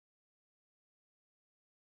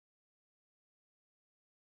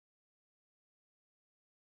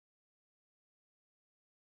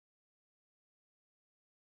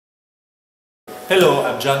Hello,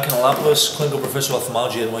 I'm A.J.Kanellopoulos, Clinical Professor of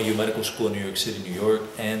Ophthalmology at NYU Medical School in New York City, New York,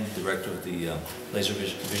 and Director of the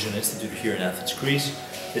LaserVision Institute here in Athens, Greece.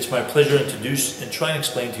 It's my pleasure to introduce and try and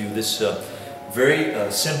explain to you this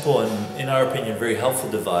very simple and, in our opinion, very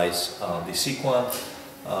helpful device. The C-Quant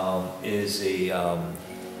is a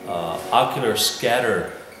ocular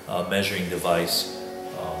scatter measuring device,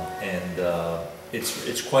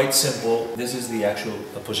 it's quite simple. This is the actual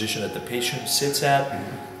position that the patient sits at.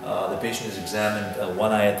 The patient is examined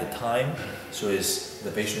one eye at a time, so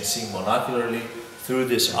the patient is seeing monocularly through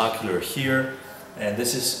this ocular here, and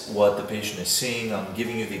this is what the patient is seeing. I'm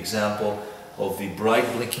giving you the example of the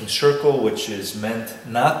bright blinking circle, which is meant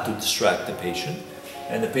not to distract the patient,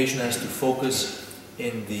 and the patient has to focus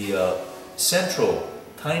in the central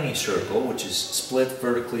tiny circle, which is split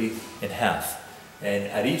vertically in half, and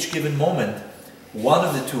at each given moment one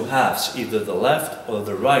of the two halves, either the left or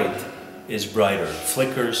the right, is brighter,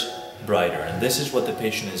 flickers brighter. And this is what the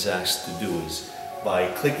patient is asked to do, is by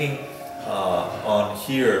clicking on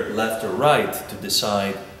here, left or right, to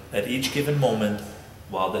decide at each given moment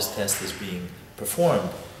while this test is being performed,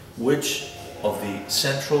 which of the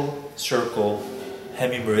central circle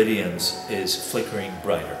hemimeridians is flickering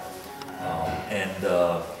brighter.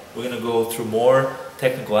 We're going to go through more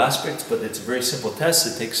technical aspects, but it's a very simple test.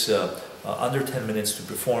 It takes under 10 minutes to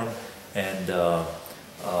perform, and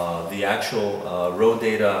the actual raw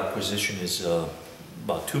data acquisition is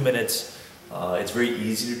about 2 minutes. It's very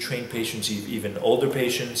easy to train patients, even older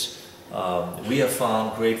patients. We have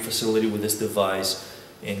found great facility with this device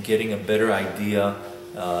in getting a better idea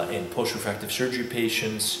in post-refractive surgery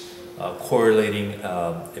patients, correlating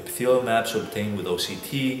epithelial maps obtained with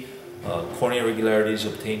OCT, cornea irregularities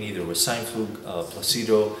obtained either with sine fluke,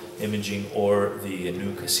 placido imaging, or the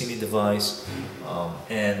new Cassini device,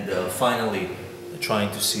 and finally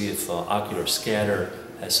trying to see if ocular scatter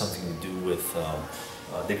has something to do with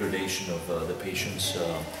degradation of the patient's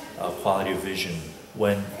quality of vision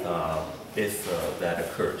when, if that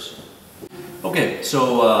occurs. Okay,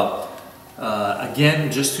 so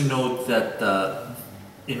again, just to note that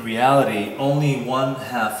in reality, only one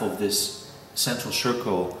half of this central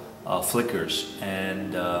circle flickers,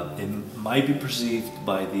 and it might be perceived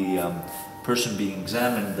by the person being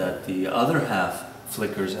examined that the other half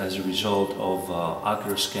flickers as a result of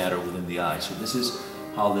ocular scatter within the eye. So this is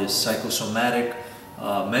how this psychosomatic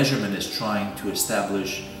measurement is trying to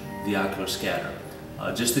establish the ocular scatter.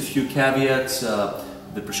 Just a few caveats.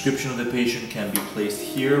 The prescription of the patient can be placed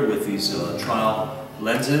here with these trial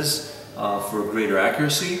lenses for greater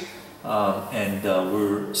accuracy.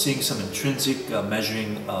 We're seeing some intrinsic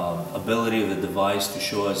measuring ability of the device to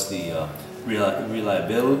show us the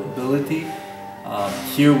reliability.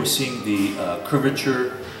 Here we're seeing the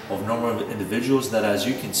curvature of normal individuals that, as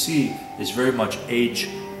you can see, is very much age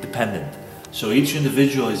dependent. So each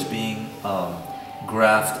individual is being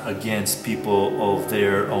graphed against people of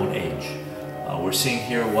their own age. We're seeing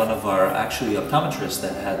here one of our actually optometrists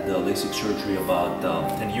that had LASIK surgery about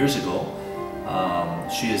 10 years ago.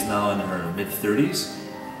 She is now in her mid-30s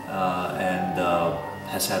and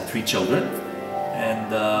has had 3 children.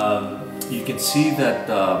 And you can see that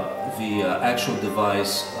the actual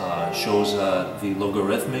device shows the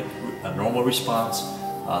logarithmic normal response,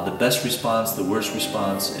 the best response, the worst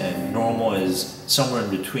response, and normal is somewhere in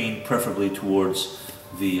between, preferably towards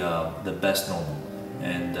the best normal.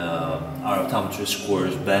 And our optometrist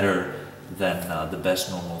scores better than the best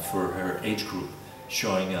normal for her age group,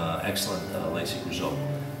 showing excellent LASIK result.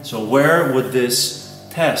 So where would this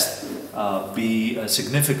test be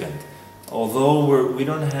significant? Although we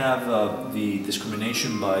don't have the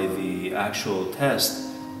discrimination by the actual test,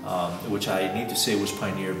 which I need to say was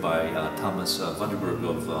pioneered by Thomas Vanderburg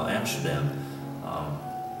of Amsterdam,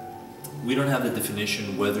 we don't have the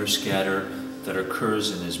definition whether scatter that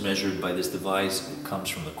occurs and is measured by this device comes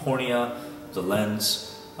from the cornea, the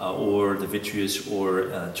lens, or the vitreous, or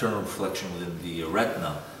internal reflection within the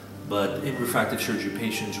retina. But in refractive surgery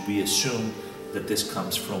patients, we assume that this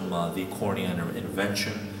comes from the cornea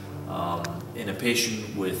intervention. In a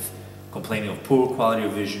patient with complaining of poor quality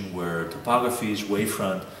of vision where topographies,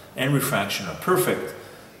 wavefront, and refraction are perfect,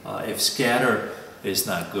 if scatter is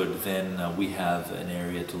not good, then we have an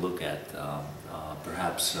area to look at.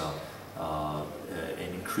 Perhaps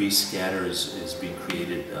an increased scatter is being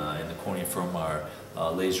created in the cornea from our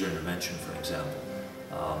laser intervention, for example.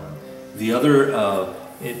 The other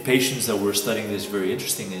patients that we're studying this very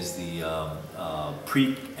interesting is the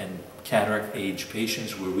pre and cataract age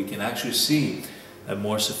patients, where we can actually see a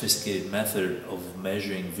more sophisticated method of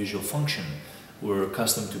measuring visual function. We're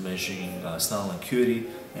accustomed to measuring snellen acuity,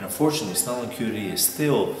 and unfortunately snellen acuity is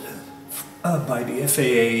still by the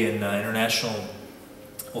FAA and international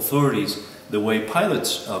authorities the way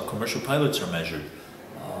pilots, commercial pilots are measured.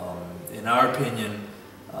 In our opinion,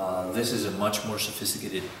 this is a much more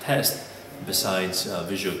sophisticated test besides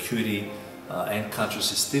visual acuity and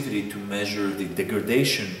contrastivity to measure the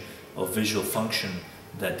degradation of visual function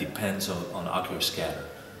that depends on ocular scatter.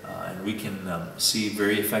 And we can see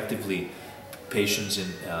very effectively patients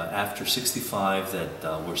after 65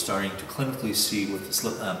 that we're starting to clinically see with the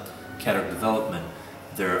slit lamp cataract development,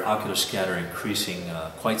 their ocular scatter increasing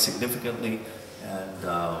quite significantly. And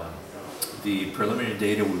the preliminary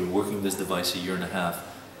data, we've been working with this device a year and a half,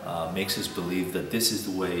 makes us believe that this is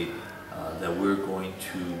the way that we're going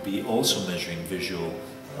to be also measuring visual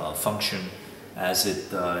function, as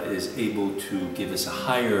it is able to give us a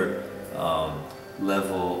higher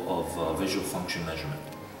level of visual function measurement.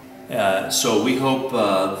 So we hope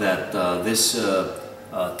that this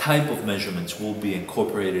type of measurements will be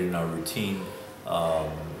incorporated in our routine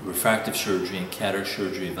refractive surgery and cataract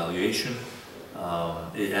surgery evaluation.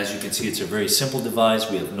 As you can see, it's a very simple device.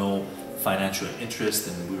 We have no financial interest,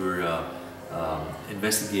 and we were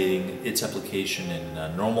investigating its application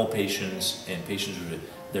in normal patients and patients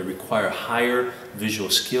that require higher visual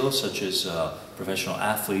skills, such as professional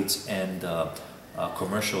athletes and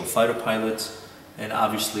commercial fighter pilots, and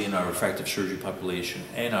obviously in our refractive surgery population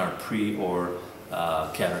and our pre or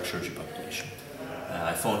cataract surgery population.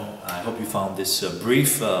 I hope you found this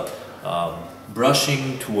brief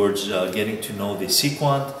brushing towards getting to know the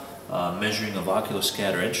C-Quant measuring of ocular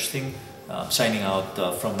scatter interesting. Signing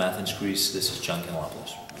out from Athens, Greece, this is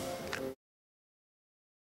A.J.Kanellopoulos.